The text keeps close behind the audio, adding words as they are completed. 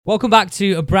Welcome back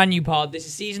to a brand new pod. This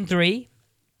is season 3,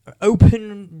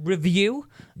 open review,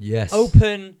 yes,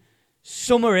 open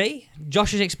summary,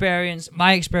 Josh's experience,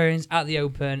 my experience at the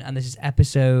Open, and this is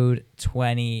episode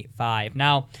 25.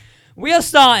 Now, we are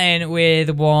starting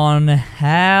with one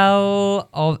hell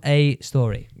of a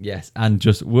story. Yes, and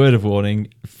just word of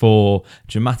warning, for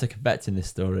dramatic effect in this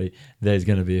story, there's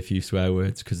going to be a few swear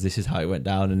words because this is how it went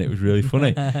down and it was really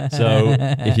funny. So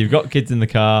if you've got kids in the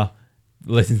car,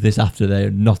 listen to this after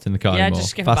they're not in the car anymore. Just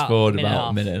skip Fast forward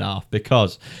about a minute and a half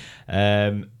because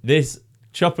this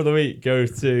chop of the week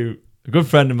goes to a good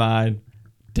friend of mine,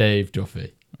 Dave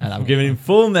Duffy. And I'm giving him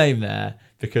full name there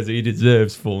because he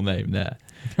deserves full name there.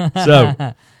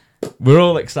 So we're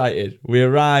all excited. We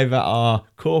arrive at our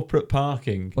corporate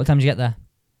parking. What time did you get there?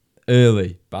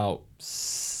 Early, about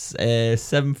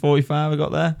 7:45 I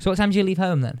got there. So what time did you leave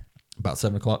home then? About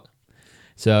 7 o'clock.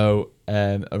 So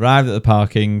arrived at the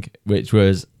parking, which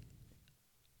was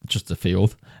just a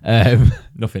field.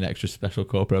 Nothing extra special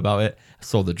corporate about it. I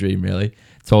saw the dream, really.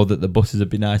 Told that the buses would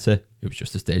be nicer. It was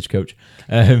just a stagecoach.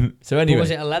 So anyway. Or was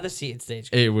it a leather seated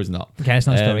stagecoach? It was not. Okay, it's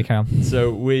not a story, carry on.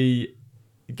 So we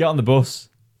get on the bus,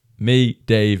 me,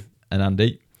 Dave and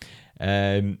Andy.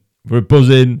 We're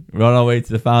buzzing. We're on our way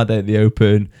to the final day at the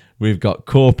Open. We've got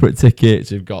corporate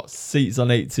tickets. We've got seats on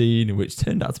 18, which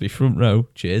turned out to be front row.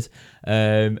 Cheers.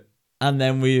 And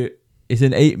then it's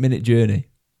an 8-minute journey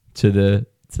to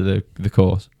the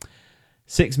course.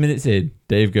 6 minutes in,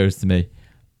 Dave goes to me,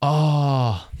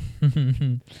 "Oh,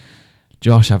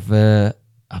 Josh, I've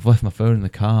left my phone in the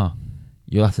car.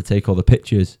 You'll have to take all the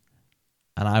pictures."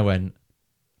 And I went,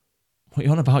 "What are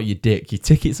you on about, you dick? Your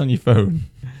ticket's on your phone."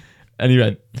 And he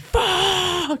went,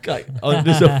 "Fuck!" Like, on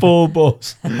just a full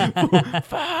bus.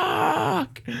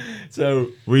 Fuck! So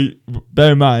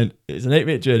bear in mind, it's an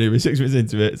 8-minute journey. We're 6 minutes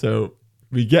into it. So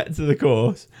we get to the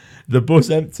course. The bus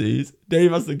empties.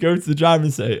 Dave has to go to the driver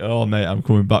and say, "Oh, mate, I'm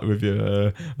coming back with you.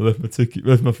 I left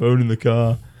my phone in the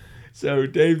car." So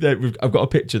Dave, I've got a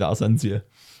picture that I'll send to you.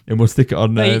 And we'll stick it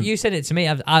on. No, you sent it to me.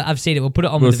 I've seen it. We'll put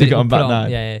it on. We'll stick it on back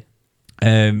nine.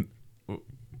 Yeah.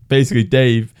 Basically,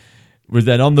 Dave was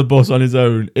then on the bus on his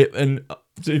own. And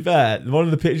to be fair, one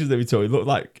of the pictures that we took, it looked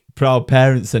like proud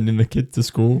parents sending the kid to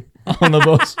school on the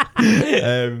bus.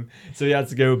 So he had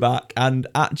to go back. And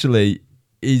actually,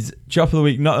 his chop of the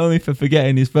week, not only for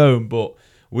forgetting his phone, but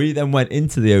we then went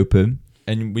into the Open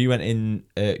and we went in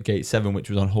at gate 7, which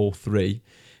was on hole 3.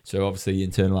 So obviously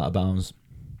internal out of bounds.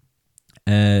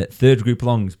 Third group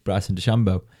alongs, Bryson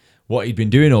DeChambeau. What he'd been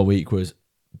doing all week was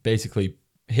basically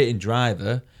hitting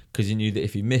driver because he knew that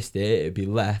if he missed it, it'd be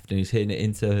left, and he's hitting it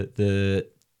into the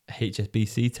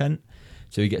HSBC tent.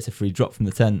 So he gets a free drop from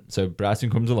the tent. So Bryson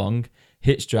comes along,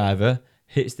 hits driver,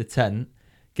 hits the tent,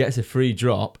 gets a free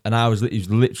drop, and he was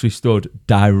literally stood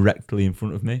directly in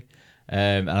front of me.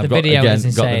 And I've got the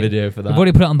video for that. We've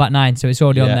already put it on back 9, so it's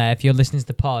already on there. If you're listening to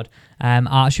the pod,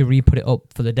 I'll actually re-put it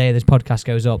up for the day this podcast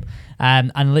goes up.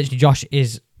 And literally, Josh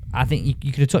is, I think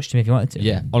you could have touched him if you wanted to.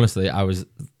 Yeah, honestly, I was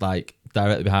like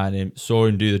directly behind him, saw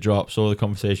him do the drop, saw the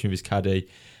conversation with his caddy,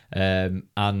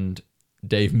 and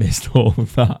Dave missed all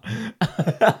of that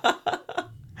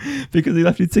because he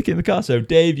left his ticket in the car. So,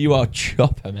 Dave, you are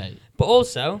chopper, mate. But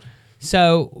also,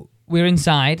 so we're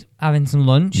inside having some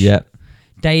lunch. Yeah.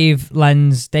 Dave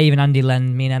and Andy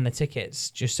lend me and Em the tickets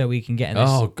just so we can get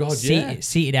in this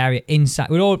seated area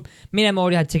inside. Me and Em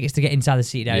already had tickets to get inside the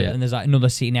seated area, and there's like another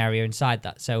seating area inside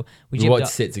that. So we wanted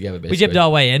to sit together. Basically. We jibbed our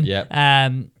way in,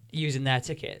 using their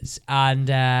tickets,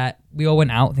 and we all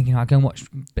went out thinking, "I'll go and watch a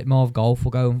bit more of golf.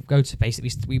 We'll go to basically."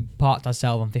 We parked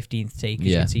ourselves on 15th tee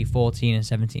because you can see 14 and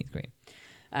 17th green,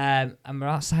 and we're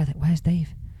outside. Like, where's Dave?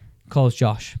 Calls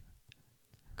Josh.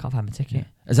 Can't find my ticket. Yeah.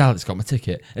 Has Alex got my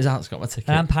ticket? And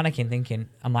I'm panicking, thinking,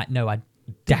 I'm like, no, I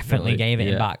definitely gave it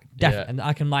him back. And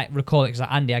I can like recall it because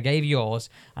like, Andy, I gave yours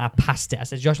and I passed it. I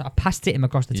said, "Josh, I passed it him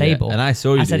across the table." And I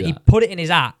saw you. I said he put it in his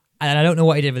hat, and I don't know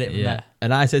what he did with it from there.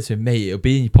 And I said to him, "Mate, it'll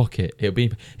be in your pocket.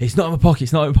 It's not in my pocket.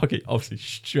 It's not in my pocket." Obviously,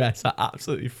 stress,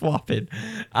 absolutely flapping.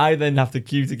 I then have to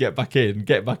queue to get back in,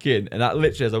 and that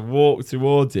literally as I walked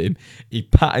towards him, he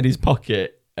patted his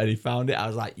pocket and he found it. I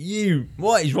was like,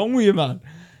 what is wrong with you, man?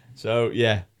 So,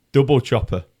 yeah, double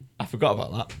chopper. I forgot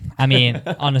about that. I mean,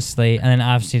 honestly, and then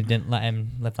I obviously didn't let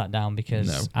him live that down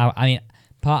because, I mean,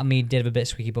 part of me did have a bit of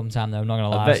squeaky bum time, though. I'm not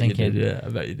going to lie. I bet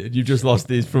you did. You've just lost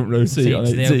his front row seat on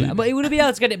 18. But he wouldn't be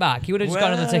able to get it back. He would have just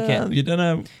got another ticket. You don't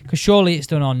know. Because surely it's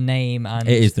done on name and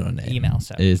email.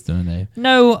 So. It is done on name.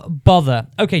 No bother.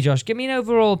 Okay, Josh, give me an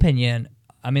overall opinion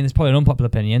I mean, there's probably an unpopular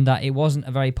opinion that it wasn't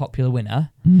a very popular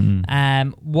winner.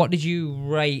 What did you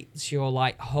rate your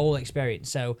like whole experience?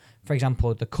 So, for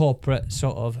example, the corporate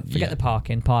sort of forget the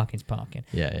parking's parking.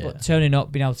 But turning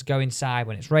up, being able to go inside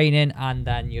when it's raining, and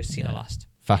then you're seeing the last.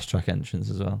 Fast track entrance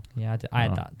as well. Yeah, I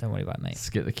had that. Don't worry about it, mate.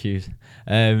 Skip the queues.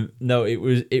 No, it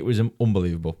was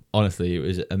unbelievable. Honestly, it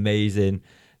was amazing.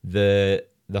 The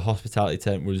hospitality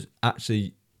tent was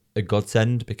actually a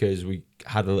godsend because we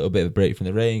had a little bit of a break from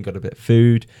the rain, got a bit of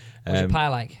food. What was your pie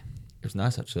like? It was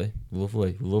nice actually.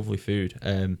 Lovely food.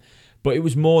 But it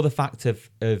was more the fact of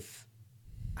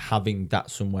having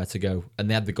that somewhere to go, and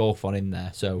they had the golf on in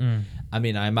there. So, I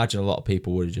mean, I imagine a lot of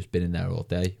people would have just been in there all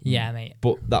day. Yeah, mate.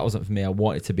 But that wasn't for me. I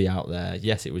wanted to be out there.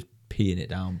 Yes, it was peeing it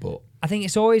down, but I think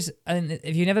it's always. And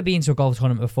if you've never been to a golf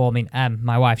tournament before, I mean,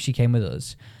 my wife, she came with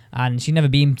us, and she'd never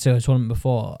been to a tournament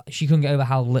before. She couldn't get over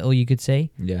how little you could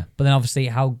see. Yeah. But then obviously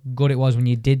how good it was when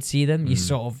you did see them. You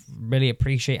sort of really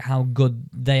appreciate how good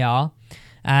they are.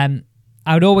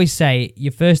 I would always say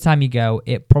your first time you go,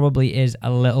 it probably is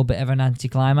a little bit of an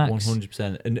anticlimax.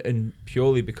 100%, and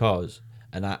purely because,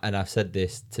 and I said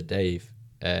this to Dave,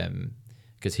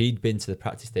 because he'd been to the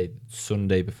practice day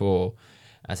Sunday before.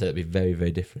 I said it'd be very,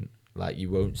 very different. Like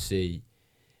you won't see,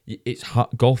 it's hard,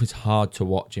 golf is hard to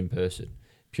watch in person,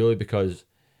 purely because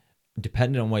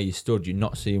depending on where you stood, you're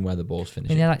not seeing where the ball's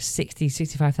finishing. I mean, they're like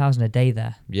 65,000 a day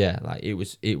there. Yeah, like it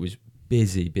was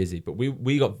busy, but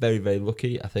we got very, very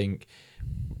lucky. I think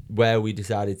where we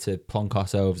decided to plonk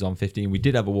ourselves on 15, we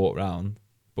did have a walk round,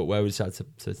 but where we decided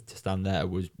to stand there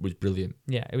was brilliant.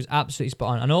 Yeah, it was absolutely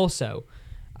spot on. And also,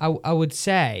 I would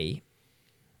say,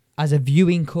 as a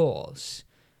viewing course,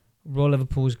 Royal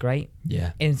Liverpool's great.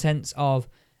 Yeah. In the sense of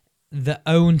the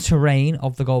own terrain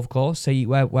of the golf course, so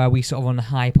where we sort of on the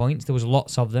high points, there was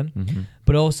lots of them,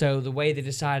 but also the way they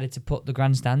decided to put the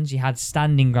grandstands, you had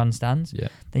standing grandstands, then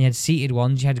you had seated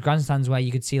ones, you had grandstands where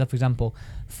you could see, like, for example,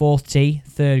 4th tee,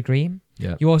 3rd green.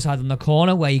 You also had on the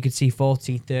corner where you could see 4th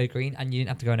tee, 3rd green, and you didn't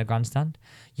have to go in a grandstand.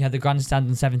 You had the grandstand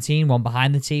on 17, one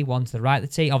behind the tee, one to the right of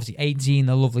the tee, obviously 18,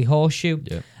 the lovely horseshoe.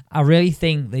 I really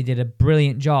think they did a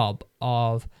brilliant job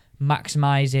of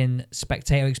maximising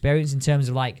spectator experience in terms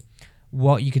of like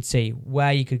what you could see,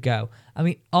 where you could go. I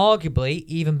mean, arguably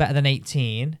even better than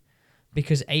 18,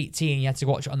 because 18 you had to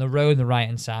watch it on the road on the right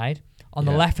hand side. On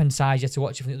the left hand side, you had to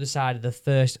watch it from the other side of the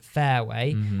first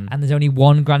fairway, and there's only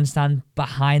one grandstand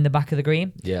behind the back of the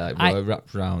green. Yeah, well, it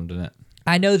wraps round, doesn't it?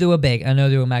 I know they were big, I know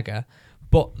they were mega,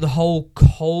 but the whole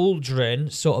cauldron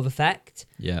sort of effect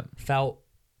felt,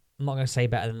 I'm not going to say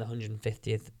better than the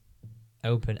 150th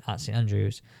Open at St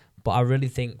Andrews, but I really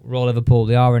think Royal Liverpool,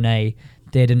 the R&A,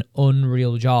 did an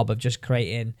unreal job of just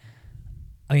creating.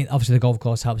 I mean, obviously the golf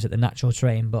course helps it, the natural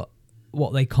terrain, but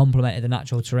what they complemented the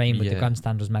natural terrain with the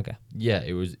grandstand was mega. Yeah,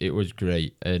 it was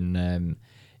great, and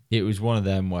it was one of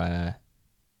them where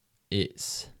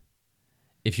it's,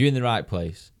 if you're in the right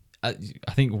place, I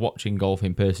think watching golf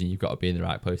in person, you've got to be in the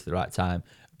right place at the right time,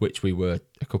 which we were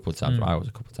a couple of times. I was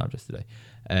a couple of times yesterday,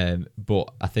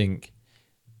 but I think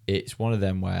it's one of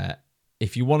them where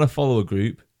if you want to follow a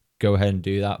group, go ahead and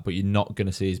do that, but you're not going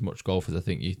to see as much golf as I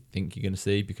think you think you're going to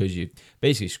see, because you're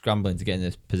basically scrambling to get in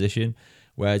this position.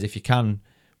 Whereas if you can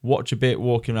watch a bit,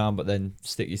 walking around, but then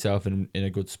stick yourself in a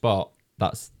good spot,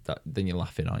 then you're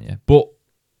laughing, aren't you? But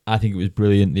I think it was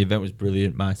brilliant. The event was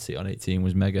brilliant. My seat on 18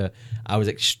 was mega. I was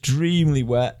extremely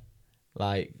wet,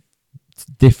 like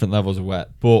different levels of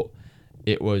wet, but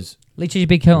it was... Leach your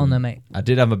big coat on there, mate. I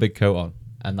did have my big coat on,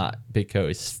 and that big coat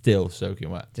is still soaking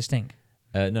wet. Does it stink?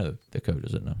 No, the coat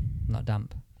doesn't, no. Not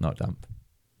damp? Not damp.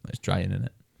 It's drying, in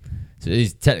it.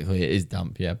 So technically it is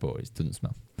damp, yeah, but it doesn't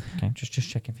smell. Okay, just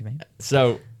checking for me.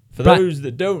 So, for those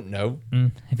that don't know...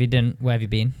 if you didn't, where have you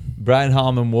been? Brian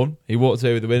Harman won. He walked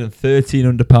away with the win on 13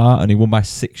 under par, and he won by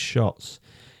 6 shots.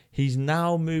 He's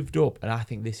now moved up, and I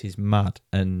think this is mad,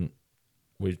 and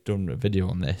we've done a video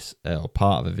on this, or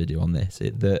part of a video on this,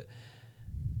 that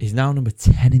he's now number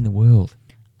 10 in the world.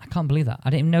 I can't believe that.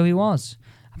 I didn't even know he was.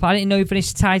 I didn't know he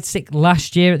finished tied 6th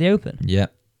last year at the Open. Yeah.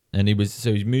 And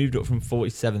he's moved up from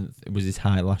 47th, it was his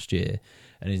high last year,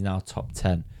 and he's now top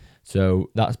 10. So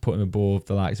that's put him above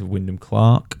the likes of Wyndham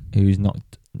Clark, who's not,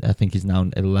 I think he's now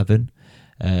 11.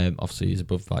 Obviously he's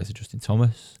above the likes of Justin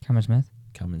Thomas. Cameron Smith?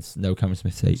 Cameron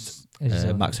Smith's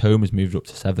 8. Max Homa has moved up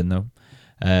to 7 though.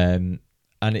 And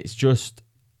it's just,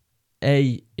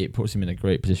 it puts him in a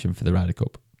great position for the Ryder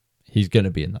Cup. He's going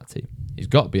to be in that team. He's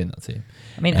got to be in that team.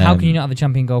 I mean, how can you not have a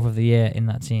champion golfer of the year in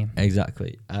that team?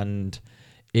 Exactly. And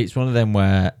it's one of them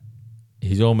where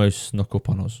he's almost snuck up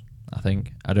on us, I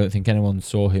think. I don't think anyone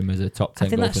saw him as a top 10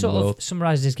 golfer in the world. I think that sort of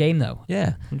summarises his game, though.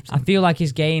 Yeah. 100%. I feel like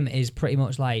his game is pretty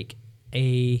much like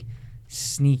a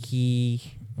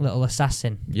sneaky little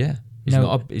assassin. Yeah.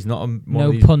 He's not a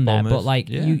no pun there, but like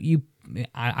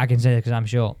I can say that because I'm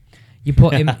short. You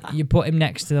put him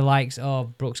next to the likes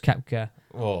of Brooks Koepka.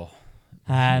 Oh.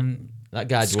 That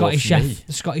guy, Scotty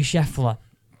Scheffler,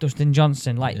 Dustin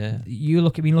Johnson. Like you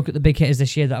look at the big hitters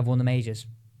this year that have won the majors.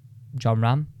 John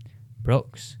Ram,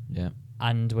 Brooks,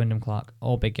 and Wyndham Clark,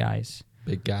 all big guys.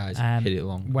 Hit it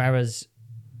long. Whereas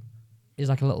he's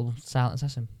like a little silent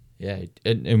assassin. Yeah,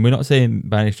 and we're not saying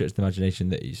by any stretch of the imagination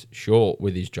that he's short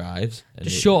with his drives.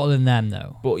 Just shorter than them,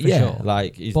 though. But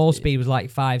like ball speed was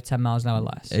like 5-10 miles an hour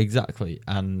less. Exactly,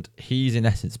 and he's in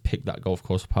essence picked that golf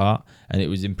course apart, and it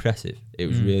was impressive. It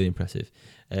was really impressive.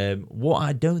 What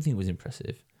I don't think was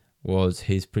impressive was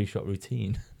his pre-shot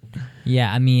routine.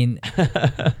 Yeah, I mean,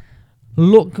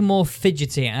 look more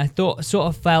fidgety, and I sort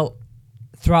of felt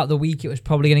throughout the week it was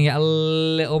probably going to get a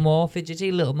little more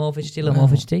fidgety.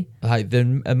 Like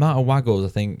the amount of waggles, I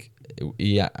think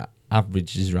he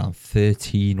averages around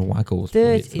 13 waggles.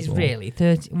 30 is really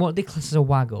 30. What do they class as a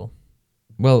waggle?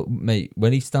 Well, mate,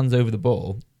 when he stands over the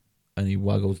ball and he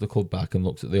waggles the club back and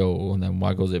looks at the hole and then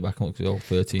waggles it back and looks at the hole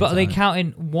 13 But times. Are they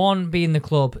counting 1 being the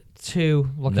club, 2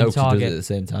 looking target? No, he does it at the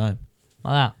same time.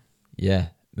 Like that? Yeah,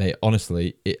 mate,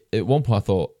 honestly, at one point I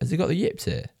thought, has he got the yips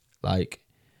here? Like,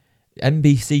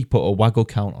 NBC put a waggle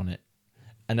count on it.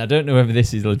 And I don't know whether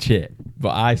this is legit, but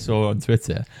I saw on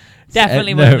Twitter.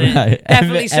 Definitely wasn't it? Right.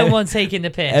 Definitely someone taking the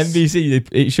piss. NBC,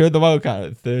 it showed the waggle count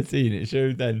at 13. It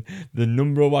showed then the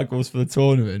number of waggles for the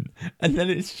tournament. And then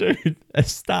it showed a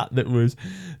stat that was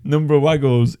number of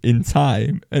waggles in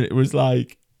time. And it was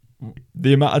like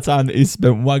the amount of time that he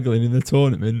spent waggling in the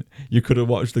tournament, you could have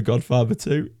watched The Godfather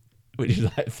 2, which is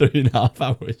like 3.5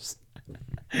 hours.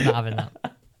 Not having that.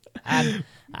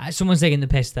 Someone's taking the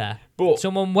piss there. But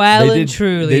someone truly is taking the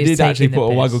piss. They did actually put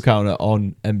a waggle counter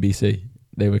on NBC.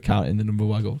 They were counting the number of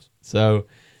waggles. So,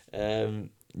 So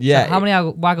how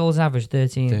many waggles average?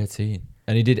 13. 13.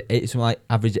 And he did something like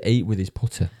average 8 with his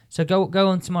putter. So go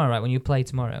on tomorrow, right? When you play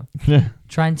tomorrow,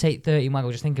 try and take 13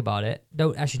 waggles. Just think about it.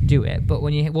 Don't actually do it. But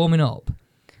when you're warming up,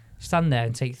 stand there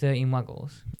and take 13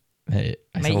 waggles. Mate,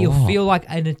 you'll feel like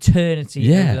an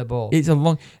eternity over the ball. It's a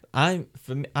long.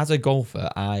 As a golfer,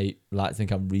 I like to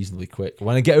think I'm reasonably quick.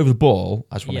 When I get over the ball,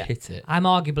 I just want to hit it. I'm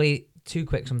arguably too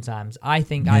quick sometimes. I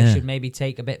think I should maybe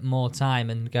take a bit more time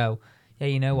and go,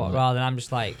 you know what, rather than I'm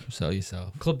just like... Sell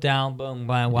yourself. Club down, boom,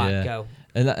 bang, whack, go.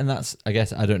 And that's, I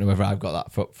guess, I don't know whether I've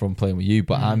got that from playing with you,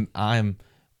 but I'm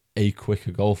a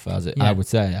quicker golfer, I would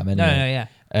say. I mean, No.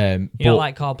 You don't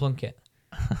like Carl Plunkett?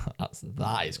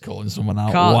 That is calling someone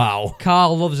out. Wow.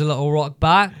 Carl loves a little rock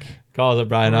back. Carl's a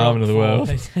Brian Harman of the world.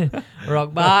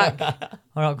 Rock back,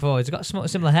 rock forward. He's got a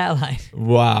similar hairline.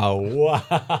 Wow.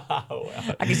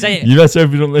 I can say it. You let's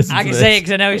hope you don't listen I can say it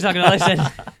because I know he's not going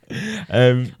to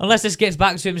listen. Unless this gets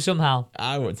back to him somehow.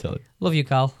 I won't tell him. Love you,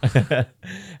 Carl.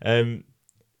 I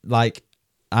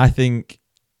think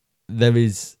there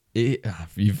is...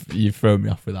 You've thrown me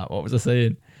off with that. What was I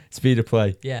saying? Speed of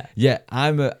play. Yeah.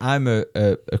 I'm a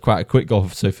quite a quick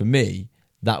golfer, so for me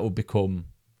that would become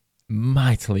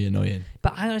mightily annoying.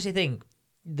 But I honestly think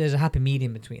there's a happy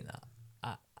medium between that.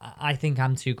 I think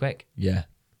I'm too quick. Yeah.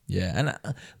 And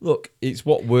look, it's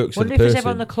what works for the person. Wonder if it's ever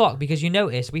on the clock, because you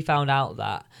notice we found out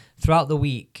that throughout the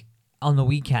week, on the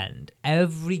weekend,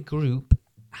 every group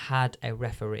had a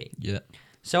referee. Yeah.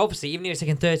 So obviously, even if he's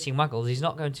taking 13 waggles, he's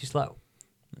not going too slow.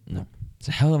 No. It's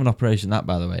a hell of an operation, that,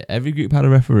 by the way. Every group had a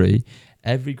referee.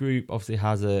 Every group obviously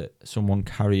has someone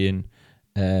carrying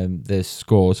their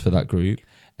scores for that group.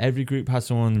 Every group had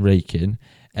someone raking.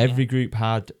 Every group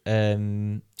had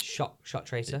shot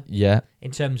tracer. Yeah. In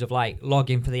terms of like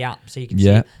logging for the app, so you can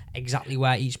see exactly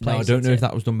where each place. No, I don't know if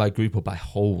that was done by group or by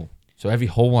hole. So every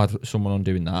hole had someone on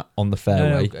doing that on the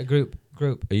fairway. No, a group.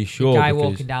 Are you sure? The guy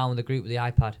walking down with the group with the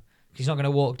iPad. He's not going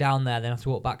to walk down there, then have to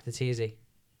walk back to the tee, is he?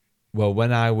 Well,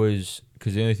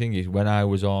 because the only thing is, when I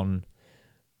was on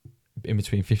in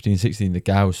between 15 and 16, the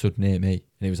guy was stood near me and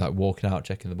he was like walking out,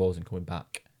 checking the balls and coming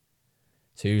back.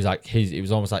 So he was like, it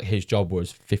was almost like his job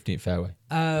was 15th fairway.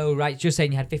 Oh, right. Just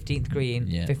saying you had 15th green,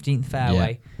 15th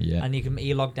fairway. Yeah. And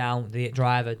he logged down the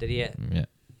driver, did he? Yeah.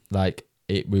 Like,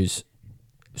 it was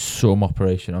some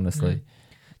operation, honestly.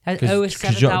 Over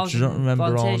 7,000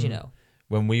 volunteers, you know.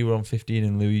 When we were on 15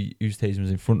 and Louis Oosthuizen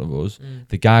was in front of us,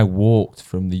 the guy walked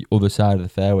from the other side of the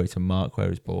fairway to mark where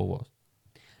his ball was.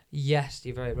 Yes,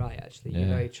 you're very right, actually. You're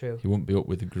very true. He wouldn't be up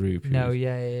with the group. No,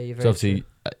 you're very true. So obviously,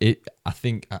 I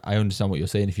think I understand what you're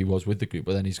saying if he was with the group,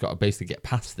 but then he's got to basically get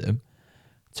past them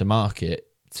to mark it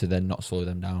to then not slow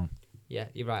them down. Yeah,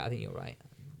 you're right. I think you're right.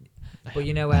 But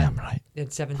you know, I am right. They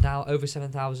had over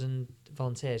 7,000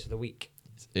 volunteers for the week.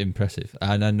 It's impressive.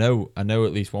 And I know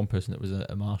at least one person that was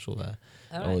a marshal there.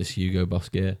 All this Hugo Boss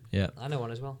gear. Yeah. I know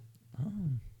one as well. Oh.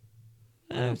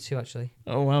 I know 2 actually.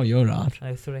 Oh wow, you're hard. I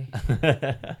know 3.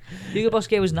 Hugo Boss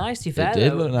gear was nice, to be fair. It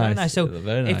did look nice. Very nice. So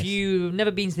very nice. if you've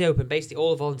never been to the Open, basically all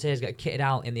the volunteers get kitted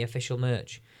out in the official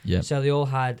merch. Yeah. So they all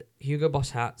had Hugo Boss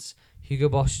hats, Hugo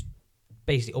Boss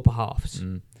basically upper halves.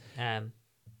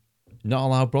 Not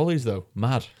allowed brollies though.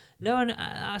 Mad. No, and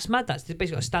that's mad. That's they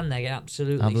basically got to stand there, get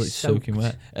absolutely soaking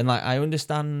wet. And like I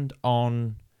understand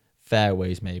on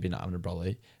fairways maybe not having a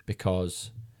brolly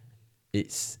because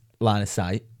it's line of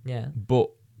sight. Yeah.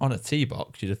 But on a tee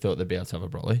box, you'd have thought they'd be able to have a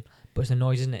brolly. But it's a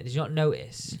noise, isn't it? Did you not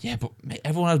notice? Yeah, but mate,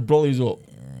 everyone has brollies up.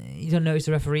 You don't notice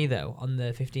the referee though on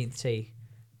the 15th tee.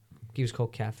 He was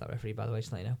called Kev, that referee, by the way, just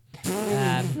to let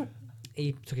you know.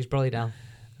 He took his brolly down.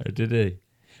 Oh, did he?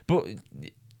 But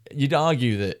you'd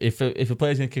argue that if a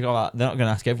player's going to kick off, they're not going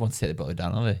to ask everyone to take the brolly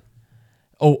down, are they?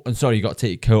 Oh, and sorry, you got to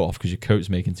take your coat off because your coat's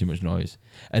making too much noise.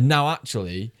 And now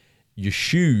actually, your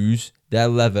shoes, they're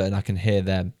leather and I can hear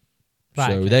them. Right,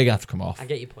 so they're going to have to come off. I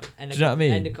get your point. Do you know what I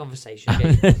mean? End of conversation.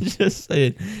 Just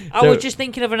saying. I was just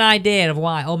thinking of an idea of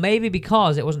why. Or maybe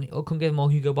because it couldn't give more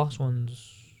Hugo Boss ones.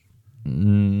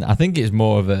 I think it's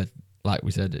more of a, like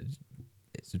we said,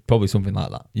 it's probably something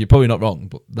like that. You're probably not wrong,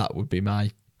 but that would be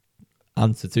my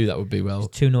answer too. That would be, well,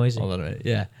 it's too noisy.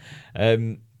 Yeah.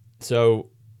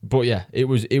 But yeah, it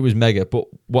was mega. But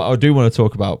what I do want to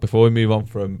talk about before we move on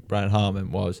from Brian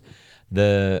Harman was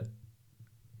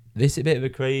this is a bit of a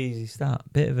crazy start.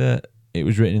 It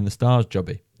was written in the stars,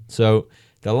 jobby. So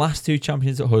the last 2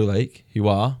 champions at Hoylake, who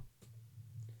are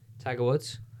Tiger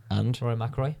Woods and Rory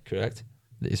McIlroy. Correct.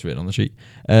 It's written on the sheet.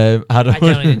 I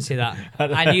generally didn't see that.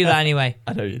 I knew that anyway.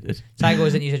 I know you did. Tiger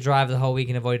Woods didn't use a driver the whole week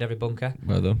and avoided every bunker.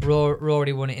 Well done.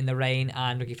 Rory won it in the rain,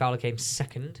 and Ricky Fowler came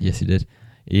second. Yes, he did.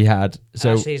 He had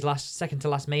actually his second to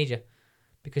last major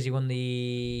because he won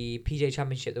the PGA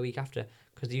Championship the week after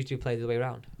because they used to be played the other way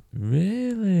around.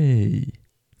 Really?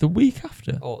 The week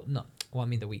after? Oh no! Well, I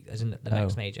mean the week, as in the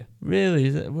next major. Really?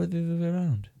 Is it the other way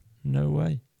around? No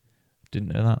way.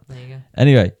 Didn't know that. There you go.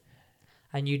 Anyway.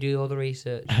 And you do all the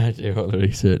research. I do all the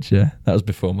research, yeah. That was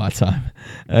before my time.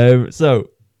 So,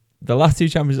 the last 2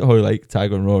 champions at Hoylake,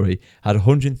 Tiger and Rory, had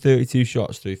 132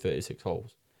 shots through 36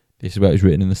 holes. This is where it was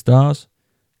written in the stars,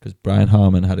 because Brian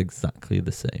Harman had exactly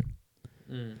the same.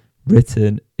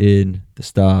 Written in the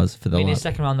stars for the lad. His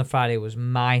second round on Friday was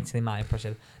mighty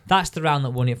impressive. That's the round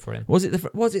that won it for him. Was it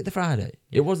the Friday?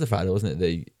 It was the Friday, wasn't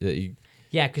it?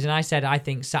 Yeah, because then I said I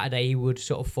think Saturday he would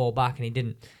sort of fall back, and he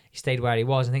didn't. He stayed where he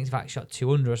was. I think in fact shot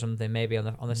 200 or something maybe on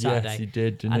the Saturday. Yes, he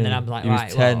did. And then I'm like, he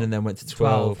was 10 and then went to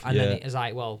 12. And then it was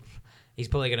like, well, he's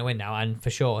probably going to win now, and for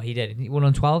sure he did. He won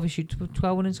on 12. He shoot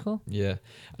 12 winning score. Yeah,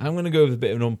 I'm going to go with a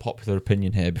bit of an unpopular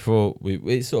opinion here before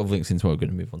it sort of links into what we're going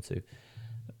to move on to.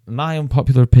 My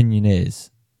unpopular opinion is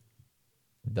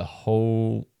the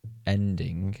whole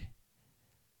ending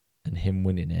and him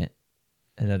winning it,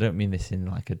 and I don't mean this in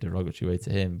like a derogatory way to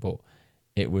him, but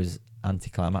it was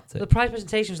anticlimactic. The prize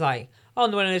presentation was like, oh,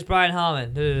 and the winner is Brian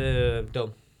Harman.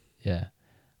 Dumb. Yeah.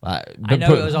 Like, I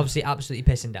know it was obviously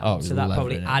absolutely pissing down, so that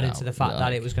probably added to the fact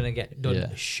that it was going to get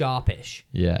done sharpish.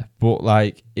 Yeah, but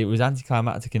like it was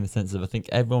anticlimactic in the sense of I think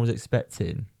everyone was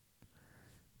expecting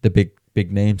the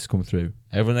big names to come through.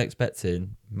 Everyone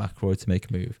expecting McIlroy to make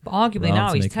a move. But arguably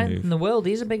now he's 10th in the world.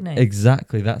 He's a big name.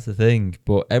 Exactly, that's the thing.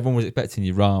 But everyone was expecting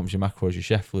your Rahms, your McIlroys, your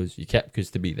Schefflers, your Koepkas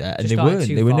to be there, and they weren't.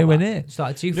 They were nowhere near.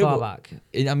 Started too far back.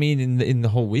 I mean, in the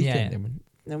whole weekend,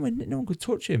 no one could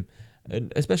touch him,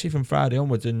 and especially from Friday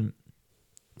onwards. And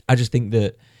I just think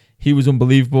that he was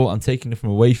unbelievable. I'm taking it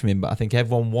away from him, but I think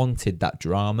everyone wanted that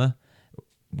drama.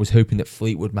 Was hoping that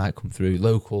Fleetwood might come through,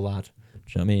 local lad. Do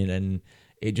you know what I mean? And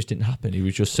it just didn't happen. He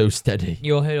was just so steady.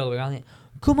 You heard all the way around it.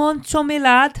 Come on, Tommy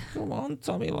lad. Come on,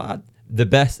 Tommy lad. The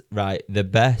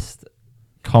best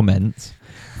comment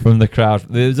from the crowd.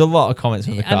 There's a lot of comments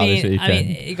from the crowd this weekend. I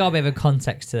mean, you got a bit of a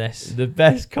context to this. The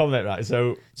best comment, right?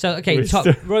 So okay,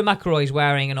 Roy McIlroy's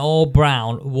wearing an all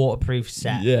brown waterproof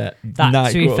set. Yeah.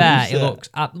 That, to be fair,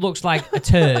 it looks like a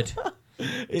turd.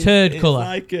 Turd colour.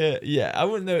 Like I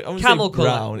wouldn't know. I wouldn't camel say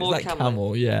brown. Colour. It's like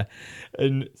camel, yeah.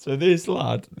 And so this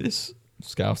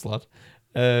Scouse lad,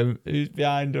 who's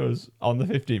behind us on the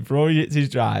 15th, Rory hits his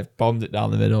drive, bombed it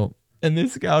down the middle, and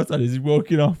this Scouse lad, as he's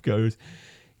walking off, goes,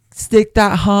 "Stick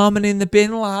that Harman in the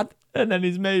bin, lad." And then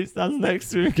his mate stands next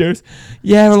to him and goes,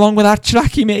 "Yeah, along with that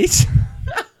tracky, mate."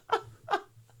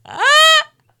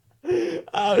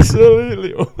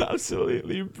 Absolutely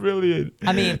brilliant.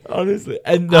 I mean, honestly,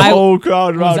 and the whole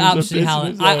crowd around was absolutely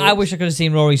howling. I wish I could have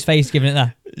seen Rory's face giving it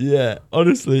that. Yeah,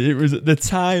 honestly, it was the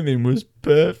timing was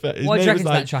perfect. What do you reckon to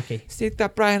that trackie? Stick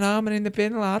that Brian Harman in the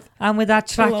bin, lad. And with that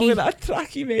trackie. Along with that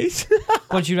trackie, mate.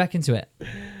 What do you reckon to it?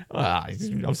 Well,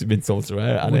 he's obviously been told to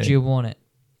wear it. Would you have worn it?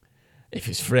 If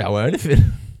it's free, I'll wear anything.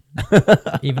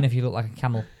 Even if you look like a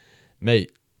camel.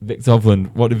 Mate, Victor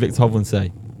Hovland, what did Victor Hovland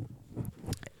say?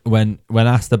 When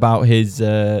asked about his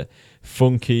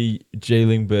funky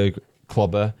J-Lingberg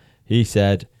clobber, he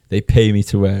said, they pay me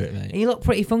to wear it, mate. He looked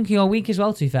pretty funky all week as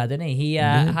well, to be fair, didn't he? He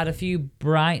had a few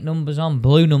bright numbers on,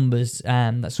 blue numbers,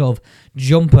 that sort of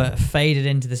jumper faded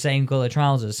into the same colour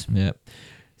trousers. Yeah.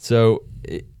 So,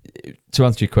 to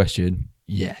answer your question,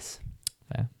 yes.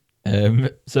 Fair.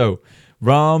 So,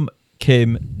 Rahm,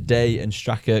 Kim, Day and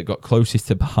Straka got closest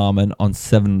to Harman on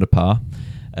 7 under par.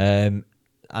 And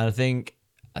I think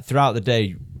throughout the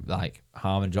day, like,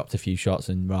 Harman dropped a few shots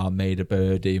and Rahm made a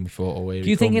birdie and we thought, oh, here Do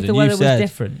you think if the weather was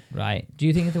different, right? Do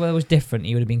you think if the weather was different,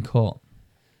 he would have been caught?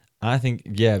 I think,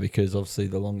 yeah, because obviously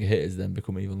the longer hitters then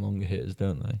become even longer hitters,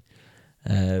 don't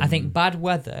they? I think bad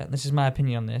weather, this is my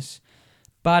opinion on this,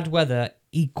 bad weather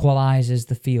equalises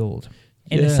the field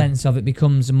in the sense of it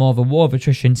becomes more of a war of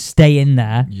attrition, stay in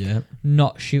there,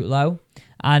 not shoot low.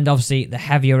 And obviously the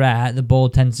heavier air, the ball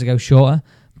tends to go shorter.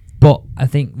 But I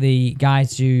think the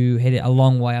guys who hit it a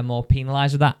long way are more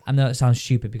penalised with that. I know it sounds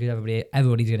stupid because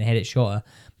everybody's going to hit it shorter.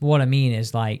 But what I mean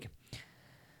is, like,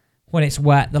 when it's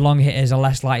wet, the long hitters are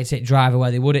less likely to hit driver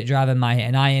where they would hit driver, might hit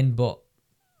an iron. But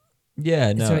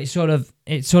yeah, no. So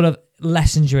it sort of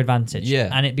lessens your advantage.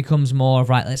 Yeah. And it becomes more of,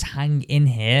 right, let's hang in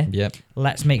here. Yep.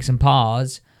 Let's make some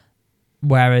pars.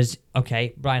 Whereas,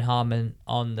 okay, Brian Harman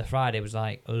on the Friday was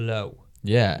like low.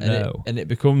 Yeah, and it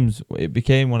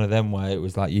became one of them where it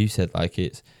was like you said, like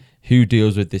it's who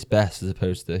deals with this best as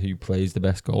opposed to who plays the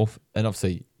best golf. And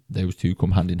obviously those two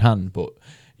come hand in hand, but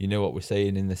you know what we're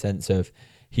saying in the sense of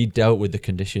he dealt with the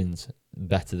conditions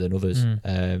better than others.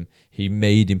 He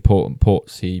made important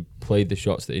putts. He played the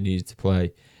shots that he needed to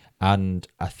play, and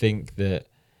I think that.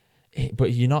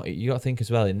 But you got to think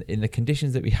as well in the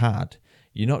conditions that we had.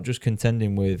 You're not just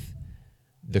contending with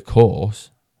the course.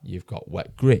 You've got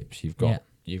wet grips. You've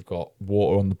got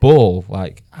water on the ball.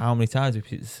 Like, how many times did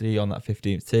we see on that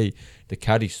 15th tee, the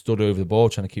caddy stood over the ball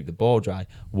trying to keep the ball dry,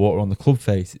 water on the club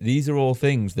face. These are all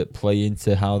things that play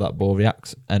into how that ball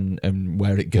reacts and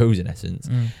where it goes, in essence.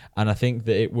 And I think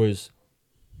that it was,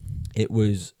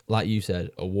 like you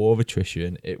said, a war of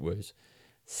attrition. It was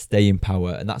staying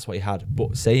power, and that's what he had.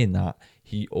 But saying that,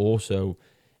 he also,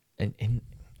 and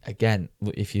again,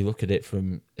 if you look at it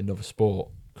from another sport,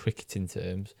 cricketing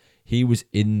terms, he was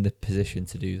in the position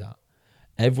to do that.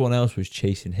 Everyone else was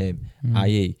chasing him,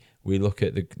 i.e. we look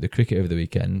at the cricket over the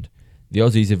weekend, the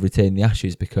Aussies have retained the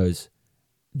Ashes because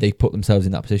they put themselves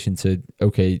in that position to,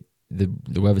 okay,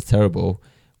 the weather's terrible,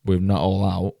 we're not all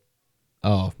out,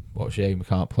 oh, what a shame, we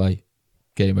can't play,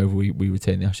 game over, we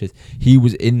retain the Ashes. He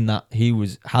was in that,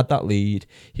 had that lead,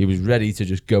 he was ready to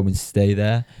just go and stay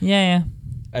there. Yeah.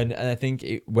 And I think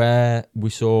where we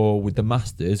saw with the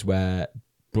Masters, where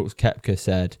Brooks Koepka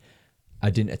said, I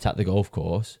didn't attack the golf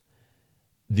course,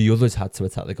 the others had to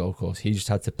attack the golf course. He just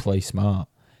had to play smart.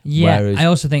 Yeah, whereas, I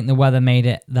also think the weather made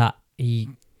it that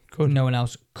no one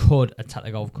else could attack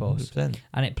the golf course. 100%.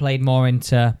 And it played more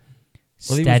into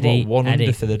steady. He was, one Eddie.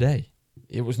 under for the day.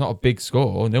 It was not a big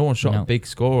score. No one shot a big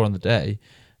score on the day.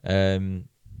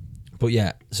 But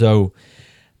yeah, so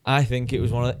I think it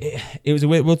was one of it was a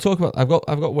weird. We'll talk about. I've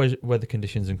got weather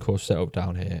conditions and course set up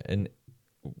down here, and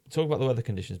talk about the weather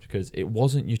conditions because it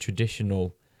wasn't your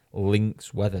traditional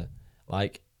links weather.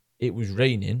 Like, it was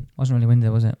raining. Wasn't really windy,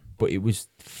 was it? But it was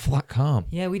flat calm.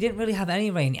 Yeah, we didn't really have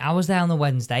any rain. I was there on the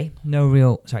Wednesday. No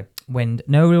real wind.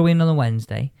 No real wind on the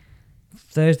Wednesday.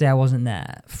 Thursday I wasn't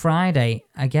there. Friday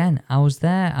again I was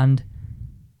there and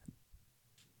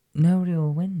no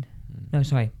real wind. No,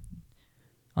 sorry.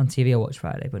 On TV I watched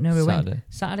Friday, but no real wind.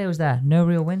 Saturday I was there. No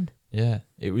real wind. Yeah,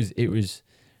 it was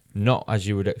not as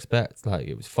you would expect. Like,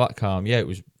 it was flat calm. Yeah, it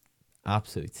was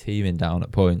absolutely teeming down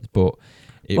at points, but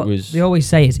was. They always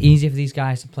say it's easier for these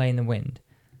guys to play in the wind.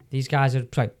 These guys would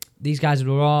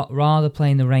rather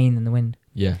play in the rain than the wind.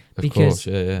 Yeah, of course.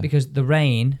 Yeah. Because the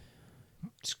rain.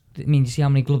 I mean, you see how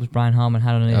many gloves Brian Harman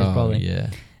had on his probably. Yeah.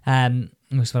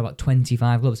 He must have had about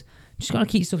 25 gloves. Just got to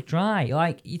keep stuff dry.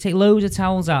 Like, you take loads of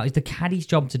towels out. It's the caddy's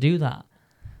job to do that.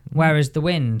 Whereas the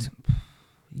wind,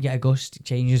 you get a gust, it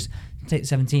changes. Take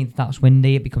the 17th, that's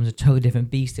windy. It becomes a totally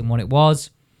different beast than what it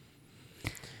was.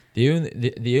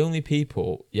 The only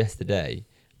people yesterday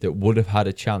that would have had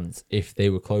a chance if they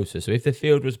were closer. So if the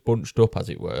field was bunched up, as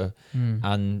it were,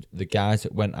 and the guys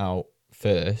that went out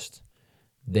first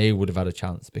they would have had a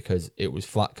chance because it was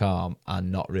flat calm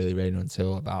and not really raining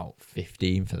until about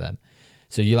 15 for them.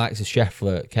 So you like to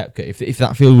Scheffler, Koepka, if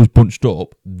that field was bunched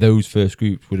up, those first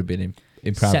groups would have been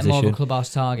in prime set position. More of a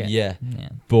clubhouse target. Yeah.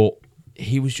 But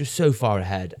he was just so far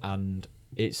ahead, and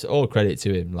it's all credit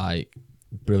to him, like,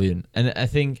 brilliant. And I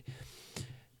think,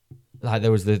 like,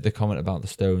 there was the comment about the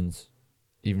stones.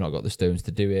 You've not got the stones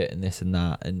to do it, and this and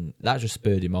that just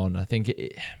spurred him on. I think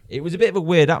it was a bit of a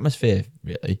weird atmosphere,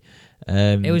 really.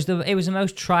 It was the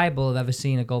most tribal I've ever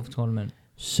seen a golf tournament.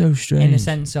 So strange. In the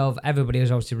sense of everybody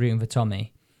was obviously rooting for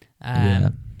Tommy.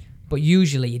 But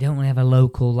usually you don't really have a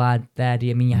local lad there, do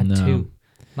you? I mean, you had two,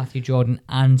 Matthew Jordan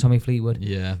and Tommy Fleetwood.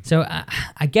 Yeah. So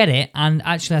I get it, and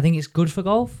actually I think it's good for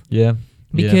golf. Yeah.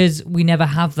 Because we never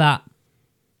have that,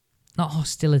 not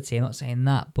hostility, I'm not saying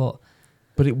that, but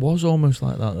it was almost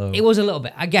like that, though. It was a little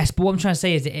bit, I guess, but what I'm trying to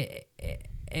say is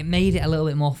it made it a little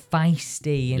bit more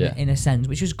feisty in a sense,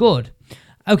 which was good.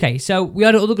 Okay, so we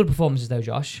had other good performances, though,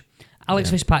 Josh. Alex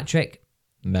Fitzpatrick.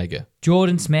 Mega.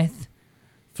 Jordan Smith.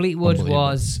 Fleetwood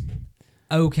was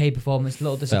okay performance, a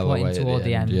little disappointing toward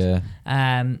the end. Yeah.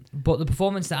 But the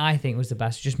performance that I think was the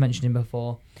best, just mentioned him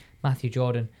before, Matthew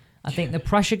Jordan. I think the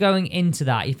pressure going into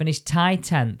that, he finished tied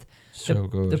 10th. So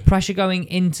good. The pressure going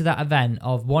into that event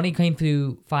of, one, he came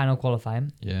through final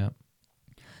qualifying. Yeah.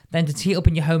 Then to tee up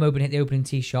in your home open, hit the opening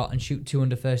tee shot and shoot 2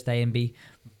 under first day and be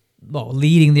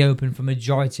leading the open for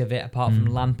majority of it, apart from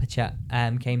Lampachet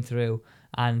came through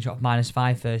and shot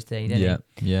 -5 first day, didn't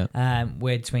he? Yeah.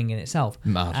 Weird swing in itself.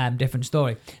 Mad. Different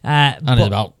story. And it's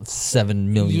about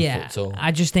 7 million foot tall.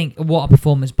 I just think what a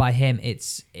performance by him.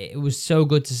 It was so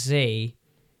good to see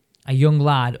a young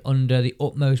lad under the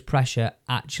utmost pressure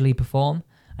actually perform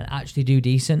and actually do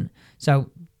decent.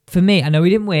 So for me, I know he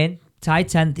didn't win, tied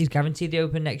 10th, he's guaranteed the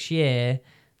Open next year.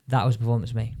 That was a performance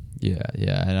for me. Yeah,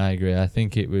 and I agree. I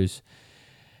think he was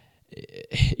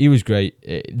great.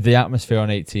 The atmosphere on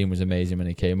 18 was amazing when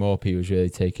he came up. He was really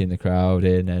taking the crowd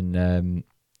in and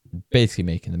basically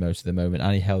making the most of the moment,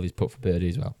 and he held his putt for birdie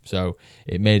as well. So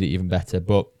it made it even better.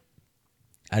 But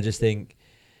I just think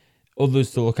others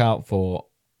to look out for.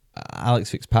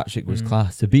 Alex Fitzpatrick was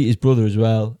class to beat his brother as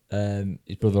well.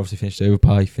 His brother obviously finished over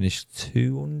par. He finished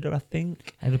 2 under, I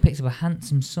think. He picked up a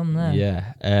handsome sum there.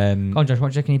 Yeah. Go on, Josh.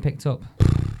 What do you reckon he picked up?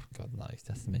 God, nice,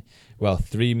 testing me. Well,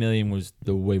 3 million was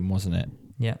the win, wasn't it?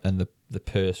 Yeah. And the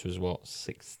purse was what,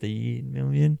 16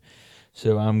 million?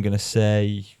 So I'm gonna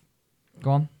say.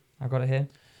 Go on, I got it here.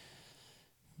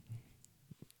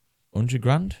 100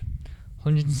 grand.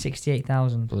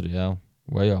 168,000. Bloody hell,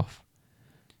 way off.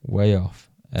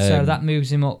 So that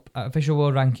moves him up official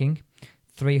world ranking,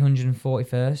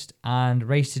 341st, and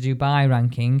race to Dubai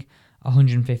ranking,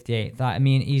 158th. That, I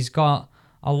mean, he's got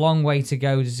a long way to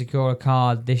go to secure a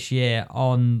card this year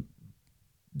on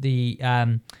the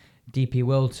DP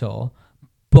World Tour.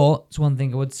 But one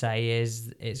thing I would say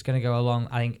is it's going to go along.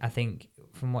 I think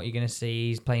from what you're going to see,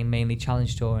 he's playing mainly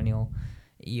Challenge Tour, and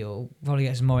you'll probably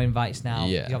get some more invites now.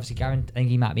 Yeah. He's obviously I think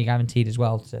he might be guaranteed as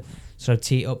well to sort of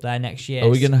tee up there next year. Are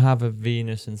we going to have a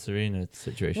Venus and Serena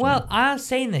situation? Well, I was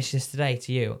saying this yesterday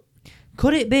to you.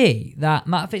 Could it be that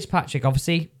Matt Fitzpatrick,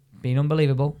 obviously being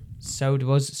unbelievable, so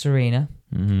was Serena,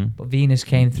 but Venus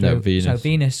came through. No, Venus. So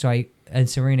Venus, and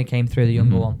Serena came through, the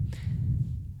younger one.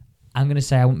 I'm going to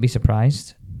say I wouldn't be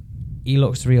surprised. He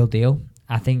looks the real deal.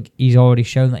 I think he's already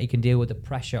shown that he can deal with the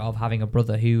pressure of having a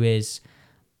brother who is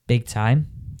big time.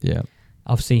 Yeah.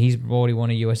 Obviously, he's already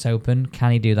won a US Open.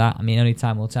 Can he do that? I mean, only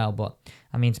time will tell. But,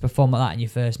 I mean, to perform like that in your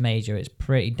first major, it's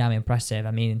pretty damn impressive.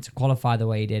 I mean, to qualify the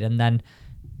way he did and then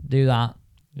do that,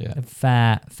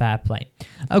 fair play.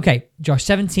 Okay, Josh,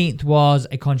 17th was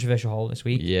a controversial hole this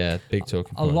week. Yeah, big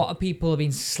talking point. A lot of people have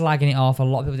been slagging it off. A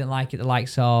lot of people didn't like it. The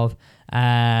likes of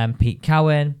Pete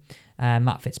Cowan,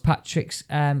 Matt Fitzpatrick's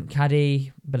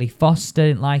caddy, Billy Foster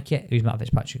didn't like it, who's Matt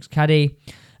Fitzpatrick's caddy.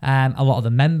 A lot of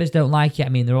the members don't like it. I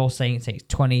mean, they're all saying it takes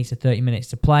 20 to 30 minutes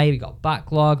to play. We got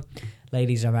backlog.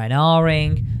 Ladies are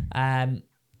NRing.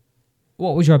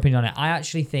 What was your opinion on it? I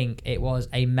actually think it was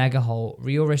a mega hole,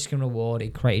 real risk and reward.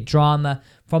 It created drama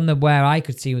from where I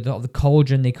could see with the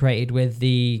cauldron they created with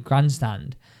the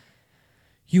grandstand.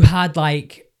 You had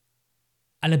like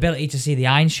an ability to see the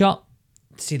iron shot,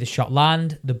 to see the shot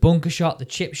land, the bunker shot, the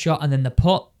chip shot, and then the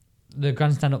putt, the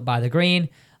grandstand up by the green.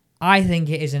 I think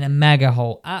it is in a mega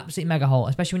hole, absolute mega hole,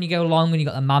 especially when you go long, when you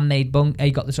got the man-made bunker,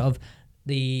 you got the sort of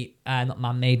not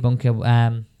man-made bunker,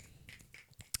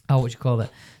 what do you call it?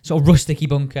 Sort of rusticy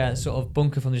bunker, sort of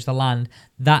bunker from just the land.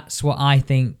 That's what I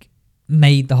think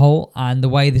made the hole, and the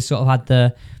way they sort of had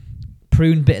the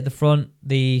prune bit at the front,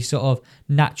 the sort of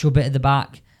natural bit at the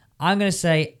back. I'm going to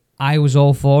say I was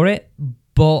all for it,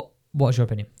 but what's your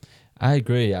opinion? I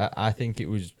agree. I think it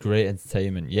was great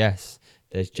entertainment. Yes,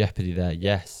 there's jeopardy there.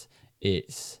 Yes,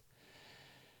 it's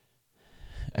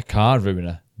a card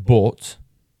ruiner, but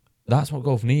that's what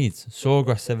golf needs.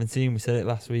 Sawgrass 17, we said it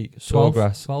last week.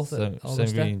 Sawgrass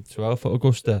 12th at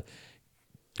Augusta.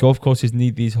 Golf courses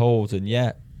need these holes, and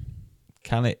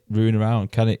can it ruin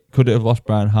around? Could it have lost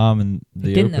Brian Harman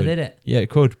the Open? Open? Did it? Yeah, it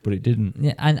could, but it didn't.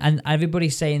 Yeah, and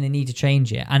everybody's saying they need to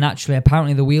change it, and actually,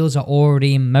 apparently, the wheels are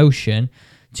already in motion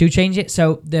to change it.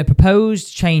 So the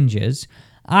proposed changes,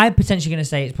 I'm potentially going to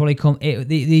say it's probably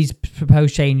these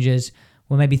proposed changes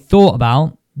were maybe thought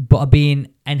about, but are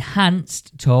being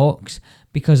enhanced talks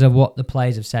because of what the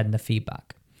players have said in the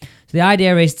feedback. So the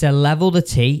idea is to level the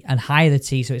tee and higher the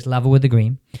tee so it's level with the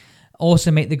green. Also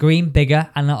make the green bigger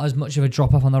and not as much of a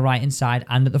drop off on the right hand side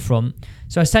and at the front.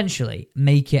 So essentially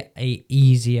make it a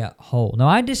easier hole. Now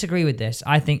I disagree with this.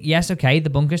 I think, yes, okay, the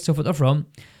bunker's tough at the front.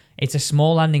 It's a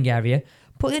small landing area.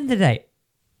 But at the end of the day,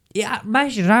 it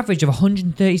measures an average of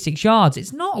 136 yards.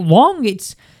 It's not long.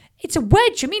 It's a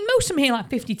wedge. I mean, most of them hit like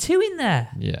 52 in there.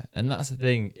 Yeah, and that's the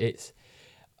thing. It's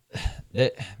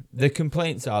the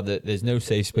complaints are that there's no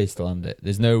safe space to land it.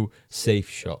 There's no safe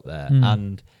shot there.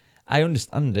 And I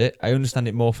understand it. I understand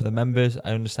it more for the members.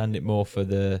 I understand it more for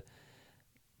the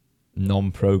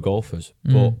non-pro golfers.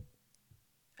 But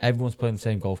everyone's playing the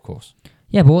same golf course.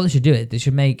 Yeah, but what they should do is they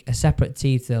should make a separate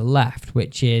tee to the left,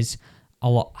 which is a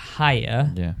lot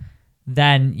higher. Yeah.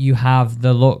 Then you have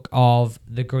the look of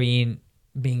the green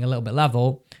being a little bit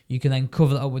level. You can then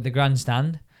cover that up with the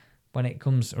grandstand when it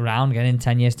comes around again in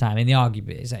 10 years' time. In the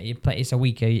argument is that it's a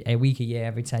week a year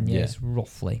every 10 years,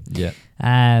 roughly. Yeah.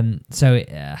 So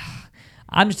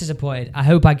I'm just disappointed. I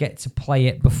hope I get to play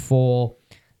it before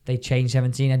they change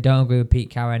 17. I don't agree with Pete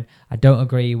Carron. I don't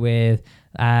agree with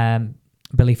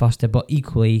Billy Foster. But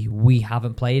equally, we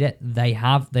haven't played it. They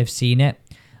have. They've seen it.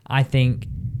 I think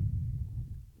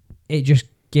it just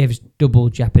gives double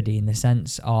jeopardy in the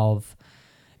sense of,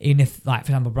 even if, like,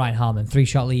 for example, Brian Harman,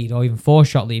 3-shot lead or even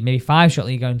 4-shot lead, maybe 5-shot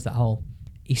lead going to that hole,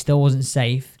 he still wasn't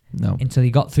safe until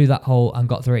he got through that hole and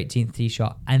got through 18th tee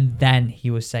shot, and then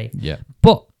he was safe. Yeah.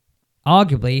 But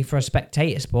arguably, for a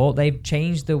spectator sport, they've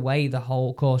changed the way the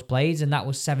whole course plays, and that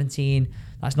was 17.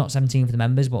 That's not 17 for the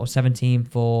members, but 17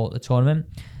 for the tournament.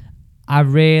 I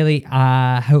really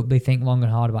hope they think long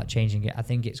and hard about changing it. I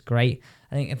think it's great.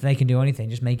 I think if they can do anything,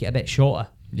 just make it a bit shorter.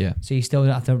 Yeah. So you still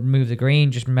don't have to remove the green,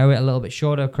 just mow it a little bit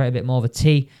shorter, create a bit more of a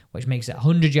tee, which makes it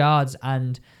 100 yards.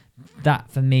 And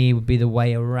that, for me, would be the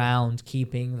way around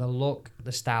keeping the look,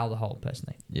 the style, the hole,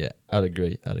 personally. Yeah, I'd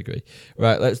agree.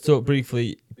 Right, let's talk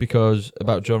briefly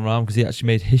about Jon Rahm, because he actually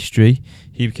made history.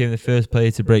 He became the first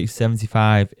player to break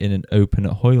 75 in an Open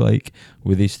at Hoylake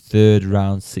with his third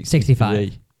round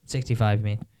 63. 65, you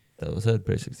mean? That was it,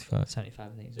 break 65. 75,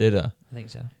 I think so. Did I? I think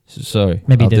so. Sorry,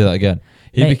 Maybe I'll do that again.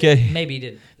 Maybe he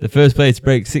did. The first player to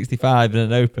break 65 in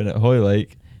an Open at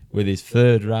Hoylake with his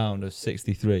third round of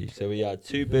 63. So he had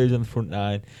 2 birdies on the front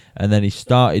 9, and then he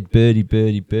started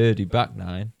birdie back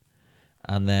 9,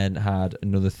 and then had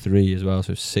another 3 as well,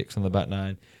 so 6 on the back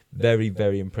 9. Very,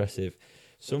 very impressive.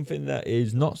 Something that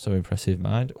is not so impressive,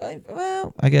 mind.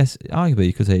 Well, I guess arguably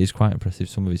you could say it's quite impressive,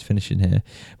 some of his finishing here.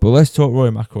 But let's talk Rory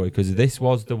McIlroy, because this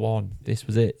was the one. This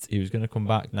was it. He was going to come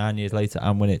back 9 years later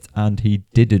and win it, and he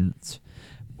didn't.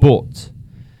 But,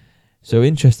 so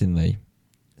interestingly,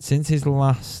 since his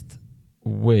last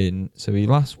win, so he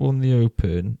last won the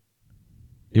Open.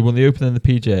 He won the Open and the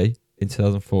PGA in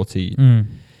 2014.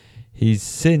 He's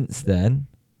since then...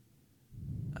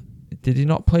 Did he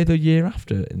not play the year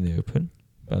after in the Open?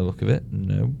 By the look of it,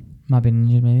 no. Might be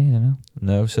injured, maybe, I don't know.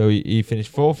 No, so he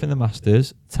finished 4th in the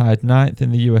Masters, tied 9th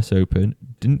in the US Open,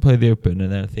 didn't play the Open,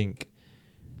 and then I think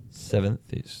 7th,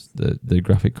 it's the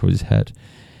graphic covers his head.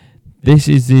 This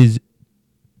is his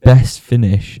best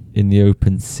finish in the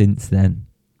Open since then.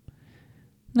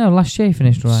 No, last year he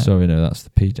finished right. Sorry, no, that's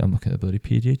the PGA. I'm looking at the bloody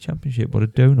PGA Championship. What a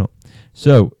donut.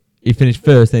 So, he finished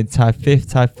 1st, then tied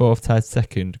 5th, tied 4th, tied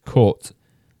 2nd, cut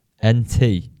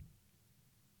NT.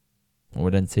 What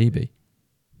would NT be?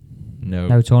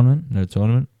 No tournament. No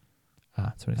tournament.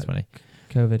 2020.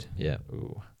 COVID. Yeah.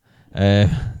 Ooh.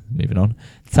 Moving on.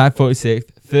 Tied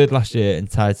 46th, 3rd last year, and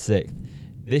tied 6th.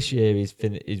 This year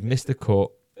he's missed the cut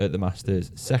at the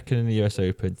Masters, 2nd in the US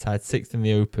Open, tied 6th in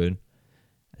the Open,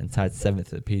 and tied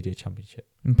 7th at the PGA Championship.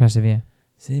 Impressive year.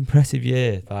 It's an impressive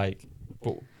year.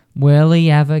 Will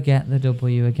he ever get the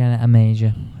W again at a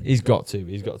major? He's got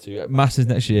to. Masters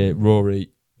next year,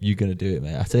 Rory, you're going to do it,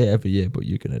 mate. I say it every year, but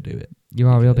you're going to do it. You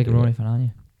are a real big Rory fan, aren't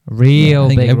you? Real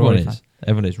big Rory fan.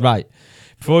 Everyone is. Right.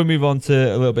 Before we move on to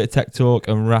a little bit of tech talk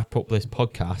and wrap up this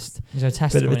podcast, there's a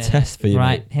test. Bit of a test for you,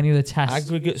 right? mate. Hit me with a test.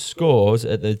 Aggregate scores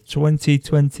at the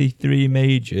 2023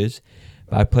 majors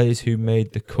by players who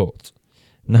made the cut.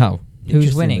 Now,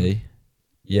 who's winning?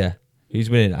 Yeah, who's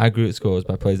winning? Aggregate scores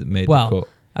by players that made the cut.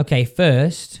 Okay,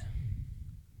 first,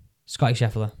 Scotty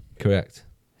Scheffler. Correct.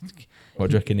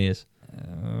 What do you reckon he is?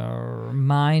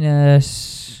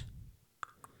 Minus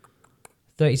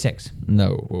 36.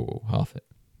 No, whoa, half it.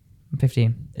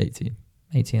 15. 18.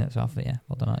 18, that's half it, yeah.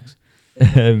 Well done, Alex.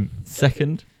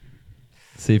 Second,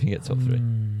 see if you can get top 3.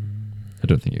 I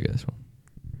don't think you'll get this one.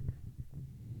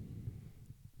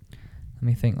 Let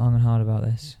me think long and hard about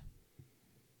this.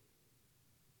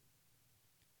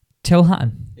 Till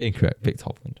Hatton. Incorrect. Victor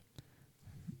Hovland.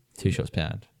 2 shots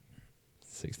behind.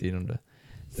 16 under.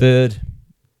 Third.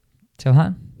 Till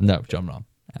Hatton? No, John Rahm.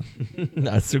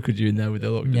 I suckered you in there with the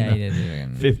look. Yeah, you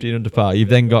did. 15 under par. You've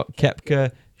then got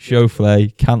Koepka,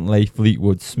 Schauffele, Cantlay,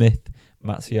 Fleetwood, Smith,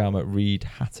 Matsuyama, Reed,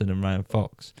 Hatton, and Ryan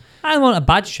Fox. I want a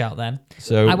bad shout then.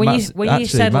 So when you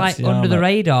said like under the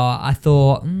radar, I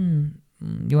thought, you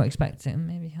won't expect it.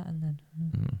 Maybe Hatton then.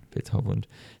 Victor Hovland.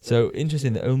 So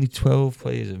interesting that only 12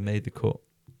 players have made the cut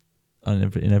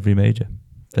in every major.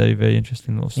 Very, very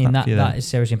interesting little stat. That is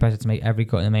seriously impressive to make every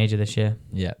cut in a major this year.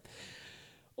 Yeah.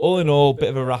 All in all, bit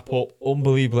of a wrap up.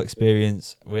 Unbelievable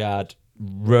experience. We had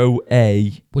row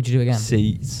A. Would you do it again?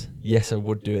 Seats. Yes, I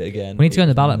would do it again. We need to go on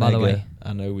the ballot, by the way.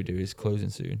 I know we do. It's closing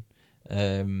soon.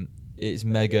 It's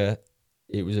mega.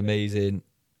 It was amazing.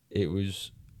 It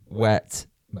was wet,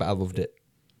 but I loved it.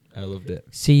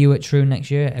 See you at Troon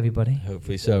next year, everybody.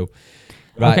 Hopefully so.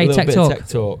 Right, okay, a little bit of tech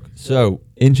talk. So,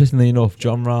 interestingly enough,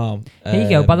 John Rahm. Here you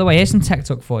go. By the way, here's some tech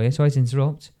talk for you. Sorry to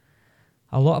interrupt.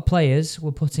 A lot of players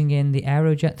were putting in the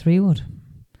Aerojet 3-wood.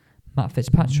 Matt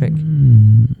Fitzpatrick.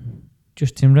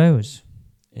 Justin Rose.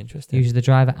 Interesting. Uses the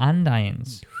driver and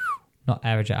irons. Not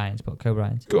Aerojet irons, but Cobra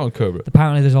irons. Go on, Cobra.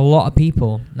 Apparently, there's a lot of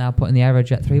people now putting the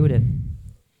Aerojet 3-wood in.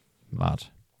 Mad.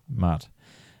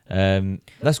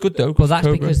 That's good though. Well, that's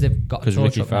Cobra, because they've got a tour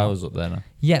Ricky truck Fowler's now. up there now.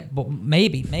 Yeah, but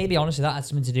maybe honestly that has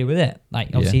something to do with it. Like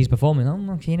obviously he's performing.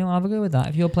 Oh, okay, I'll have a go with that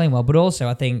if you're playing well. But also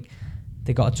I think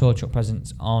they got a tour truck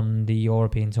presence on the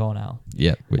European tour now.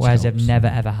 Yeah, whereas they've never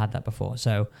ever had that before.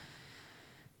 So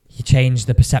you change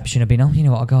the perception of being,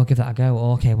 I'll give that a go.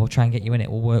 Or, okay, we'll try and get you in it.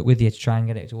 We'll work with you to try and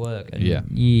get it to work. And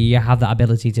you have that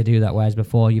ability to do that, whereas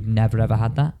before you've never ever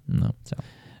had that. No. So.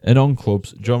 And on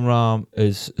clubs, John Rahm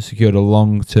has secured a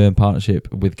long-term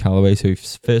partnership with Callaway. So he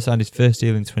first signed his first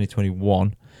deal in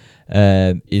 2021.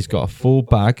 He's got a full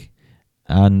bag,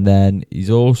 and then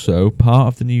he's also part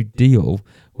of the new deal.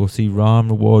 We'll see Rahm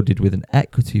rewarded with an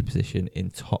equity position in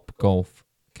Top Golf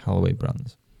Callaway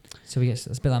brands. So it's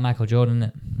a bit like Michael Jordan,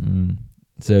 isn't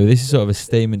it? So this is sort of a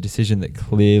statement decision that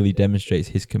clearly demonstrates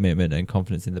his commitment and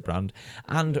confidence in the brand.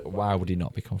 And why would he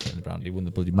not be confident in the brand? He won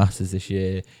the bloody Masters this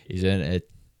year. He's earned a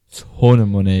ton of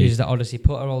money. He uses the Odyssey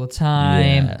putter all the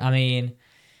time. Yeah. I mean,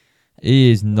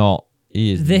 he is not.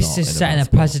 This is setting a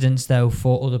precedence though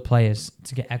for other players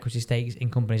to get equity stakes in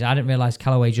companies. I didn't realise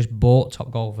Callaway just bought Top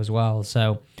Golf as well,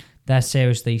 so they're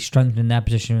seriously strengthening their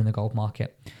position in the golf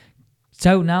market.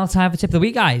 So now time for tip of the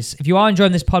week, guys. If you are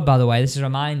enjoying this pod, by the way, this is a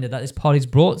reminder that this pod is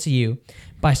brought to you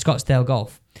by Scottsdale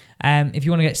Golf. If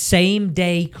you want to get same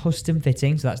day custom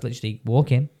fitting, so that's literally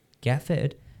walk in, get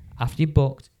fitted after you've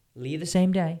booked. Leave the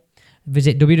same day.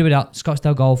 Visit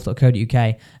www.scottsdalegolf.co.uk.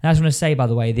 And I just want to say, by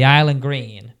the way, the Island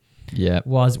Green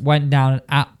went down an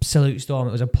absolute storm.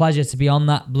 It was a pleasure to be on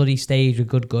that bloody stage with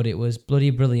Good. It was bloody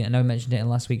brilliant. I know I mentioned it in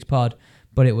last week's pod,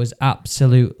 but it was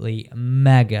absolutely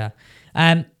mega.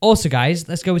 Also, guys,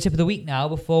 let's go with tip of the week now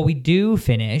before we do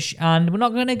finish. And we're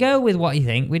not going to go with what you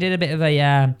think. We did a bit of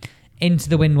a Into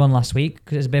the Wind one last week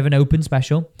because it's a bit of an open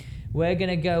special. We're going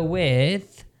to go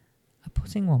with a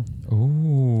putting one.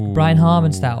 Ooh. Brian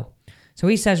Harman style. So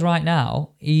he says right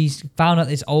now he's found out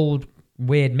this old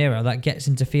weird mirror that gets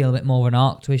him to feel a bit more of an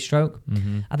arc to his stroke.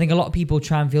 Mm-hmm. I think a lot of people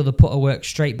try and feel the putter work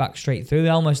straight back, straight through. They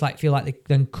almost feel like they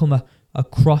then come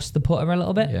across the putter a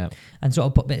little bit and sort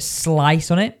of put a bit of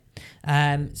slice on it.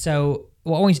 So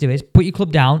what I want you to do is put your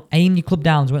club down, aim your club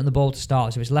down to want the ball to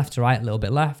start. So it's left to right, a little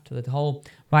bit left to the hole,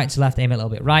 right to left, aim a little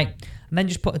bit right. And then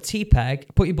just put a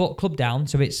T-peg, put your club down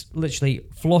so it's literally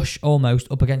flush almost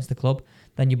up against the club.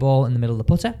 Then your ball in the middle of the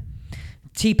putter.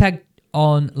 T-peg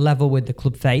on level with the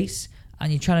club face.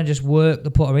 And you're trying to just work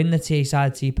the putter in the tee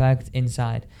side, T-peg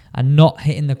inside. And not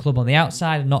hitting the club on the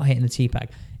outside and not hitting the T-peg.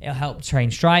 It'll help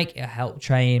train strike. It'll help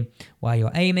train where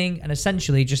you're aiming. And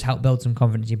essentially just help build some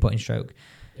confidence in your putting stroke.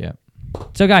 Yeah.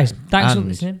 So guys, thanks for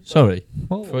listening. Sorry,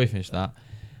 before you finish that,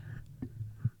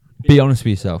 be honest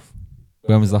with yourself.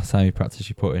 When was the last time you practiced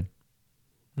your putting?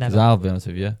 Because I'll be honest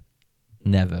with you,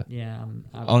 never. Yeah.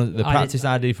 The practice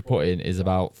I do for putting is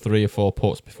about 3 or 4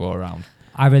 putts before a round.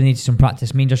 I really need some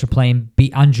practice. Me and Josh are playing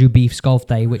Andrew Beef's golf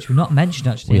day, which we've not mentioned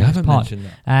actually. We haven't mentioned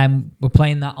that. We're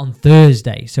playing that on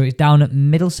Thursday, so it's down at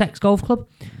Middlesex Golf Club.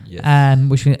 Yes.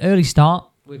 Which is an early start.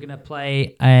 We're going to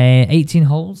play 18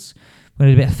 holes. We're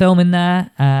going to do a bit of film in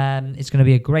there. It's going to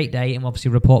be a great day, and we'll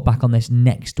obviously report back on this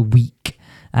next week.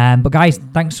 But guys,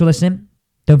 thanks for listening.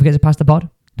 Don't forget to pass the pod.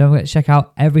 Don't forget to check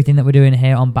out everything that we're doing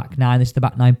here on Back 9. This is the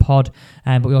Back 9 pod.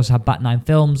 But we also have Back 9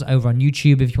 Films over on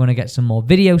YouTube if you want to get some more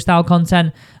video-style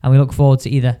content. And we look forward to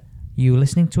either you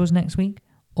listening to us next week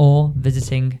or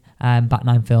visiting Back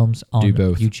 9 Films on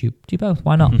YouTube. Do both.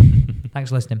 Why not? Thanks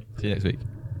for listening. See you next week.